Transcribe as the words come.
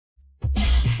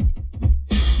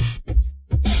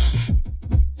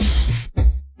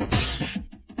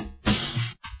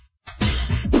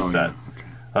set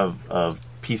of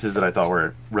pieces that I thought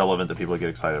were relevant that people would get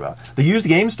excited about. The used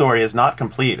game story is not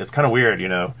complete. It's kind of weird, you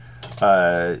know.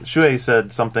 Shuei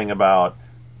said something about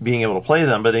being able to play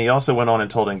them, but then he also went on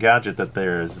and told Engadget that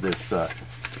there's this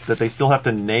that they still have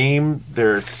to name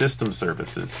their system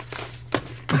services.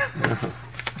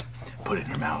 Put it in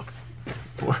your mouth.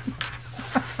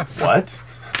 What?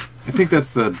 I think that's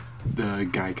the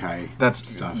Gaikai. That's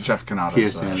stuff. Jeff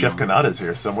Kanata's. PSN. Jeff Kanata's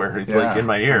here somewhere. He's like in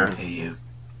my ears. Hey,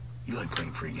 you like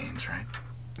playing free games, right?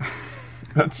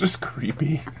 That's just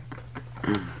creepy.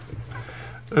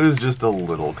 That is just a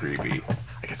little creepy.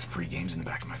 I got some free games in the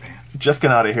back of my van. Jeff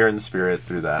Kanata here in spirit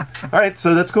through that. All right,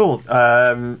 so that's cool.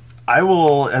 I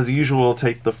will, as usual,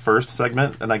 take the first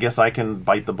segment, and I guess I can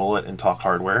bite the bullet and talk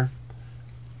hardware.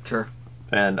 Sure.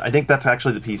 And I think that's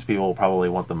actually the piece people will probably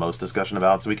want the most discussion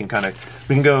about. So we can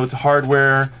go to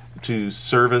hardware, to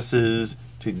services,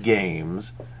 to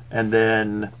games, and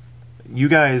then you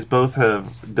guys both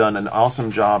have done an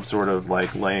awesome job, sort of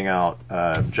like laying out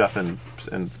Jeff and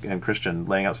Christian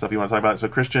laying out stuff you want to talk about. So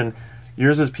Christian,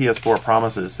 yours is PS4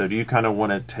 promises. So do you kind of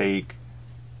want to take?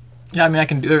 Yeah, I mean, I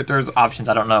can do. There's options.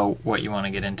 I don't know what you want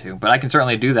to get into, but I can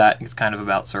certainly do that. It's kind of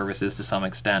about services to some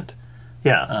extent.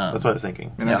 Yeah, that's what I was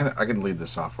thinking. I mean, I can lead the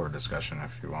software discussion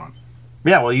if you want.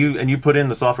 Yeah, well, you put in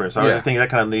the software, so I was thinking that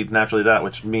kind of leads naturally that,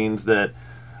 which means that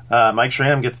Mike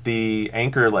Schramm gets the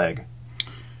anchor leg.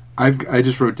 I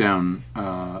just wrote down.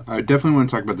 I definitely want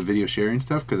to talk about the video sharing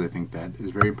stuff because I think that is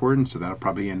very important. So that'll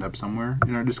probably end up somewhere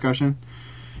in our discussion.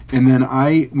 And then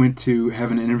I went to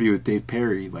have an interview with Dave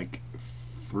Perry like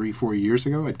 3-4 years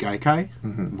ago at Gaikai,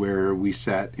 where we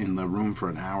sat in the room for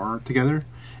an hour together.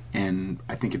 And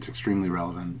I think it's extremely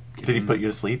relevant. Did he put you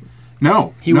to sleep?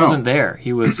 No, he wasn't there.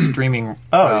 He was streaming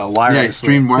wirelessly. Yeah, he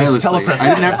streamed wirelessly.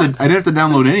 I didn't have to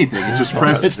download anything. It just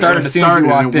pressed. It started as soon as you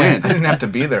walked in. I didn't have to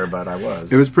be there, but I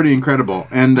was. It was pretty incredible.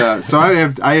 And so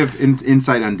I have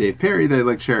insight on Dave Perry that I'd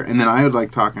like to share, and then I would like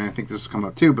to talk, and I think this will come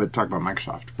up too, but talk about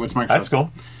Microsoft. What's Microsoft? That's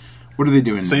cool. What are they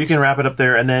doing? So next? You can wrap it up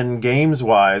there, and then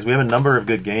games-wise, we have a number of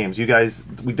good games. You guys,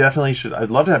 we definitely should. I'd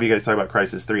love to have you guys talk about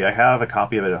Crysis 3. I have a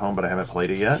copy of it at home, but I haven't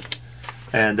played it yet.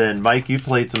 And then Mike, you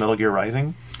played some Metal Gear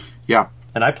Rising. Yeah.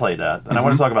 And I played that, and I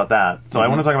want to talk about that. So I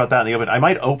want to talk about that in the open. I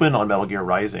might open on Metal Gear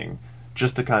Rising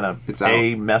just to kind of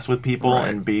A, mess with people,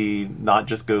 and B, not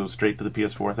just go straight to the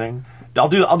PS4 thing. I'll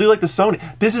do like the Sony.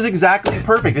 This is exactly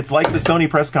perfect. It's like the Sony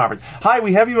press conference. Hi,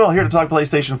 we have you all here to talk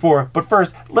PlayStation 4, but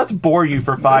first, let's bore you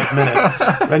for 5 minutes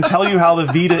and tell you how the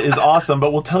Vita is awesome,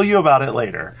 but we'll tell you about it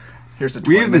later.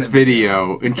 We have this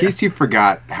video, in case you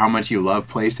forgot how much you love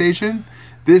PlayStation.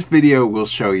 This video will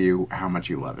show you how much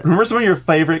you love it. Remember some of your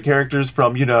favorite characters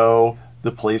from, you know,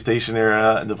 the PlayStation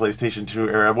era and the PlayStation 2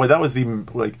 era? Boy, that was the,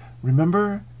 like,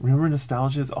 remember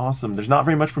nostalgia is awesome. There's not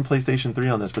very much from PlayStation 3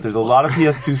 on this, but there's a lot of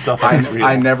PS2 stuff on this video.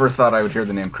 I never thought I would hear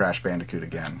the name Crash Bandicoot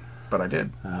again, but I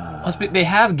did. They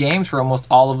have games for almost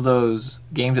all of those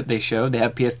games that they showed. They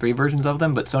have PS3 versions of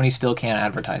them, but Sony still can't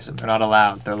advertise them. They're not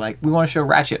allowed. They're like, we want to show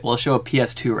Ratchet. We'll show a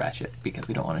PS2 Ratchet because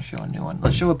we don't want to show a new one.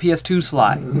 Let's show a PS2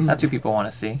 Sly. That's who people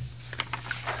want to see.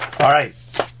 All right.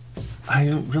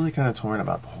 I'm really kind of torn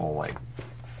about the whole, like...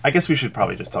 I guess we should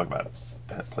probably just talk about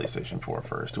PlayStation 4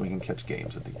 first, and we can catch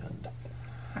games at the end.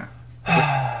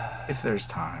 If there's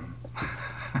time.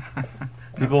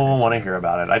 People will want to hear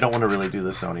about it. I don't want to really do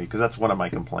the Sony, because that's one of my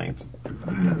complaints.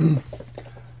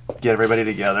 Get everybody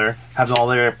together, have them all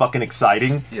there fucking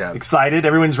exciting. Yeah. Excited,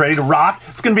 everyone's ready to rock.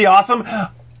 It's going to be awesome.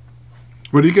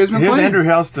 What do you guys been playing? playing? Andrew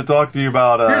House to talk to you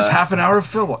about... Here's half an hour of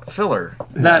filler.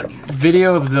 That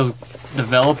video of those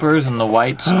developers and the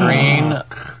white screen...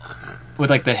 with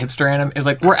like the hipster it was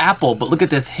like, we're Apple, but look at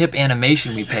this hip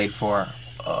animation we paid for.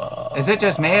 Is it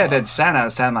just me, or did Santa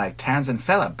sound like Terrence and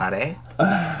Phillip, buddy?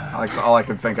 All I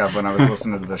could think of when I was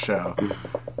listening to the show.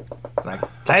 It's like,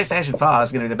 PlayStation 4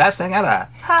 is going to be the best thing ever.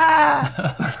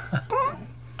 I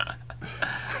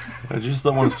just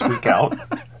don't want to squeak out.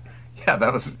 Yeah,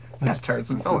 that's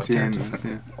Terrence and Phillip.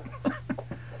 Yeah.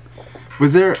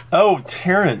 Was there... Oh,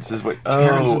 Terrence is what...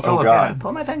 Terrence and Phillip, God. Yeah.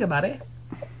 Pull my finger, buddy.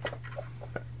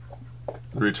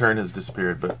 The return has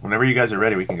disappeared, but whenever you guys are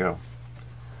ready, we can go.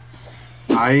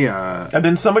 And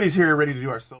then somebody's here ready to do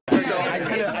our solo.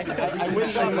 I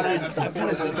wish I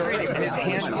was starting, and his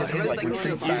hand like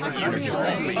retreats back and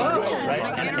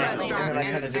right? And then I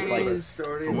kind of just like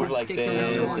move like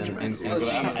this and go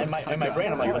out. And my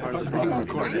brain, I'm like, what the fuck is wrong with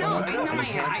recording? And his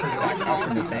hand comes back out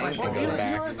from the thing and goes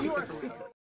back.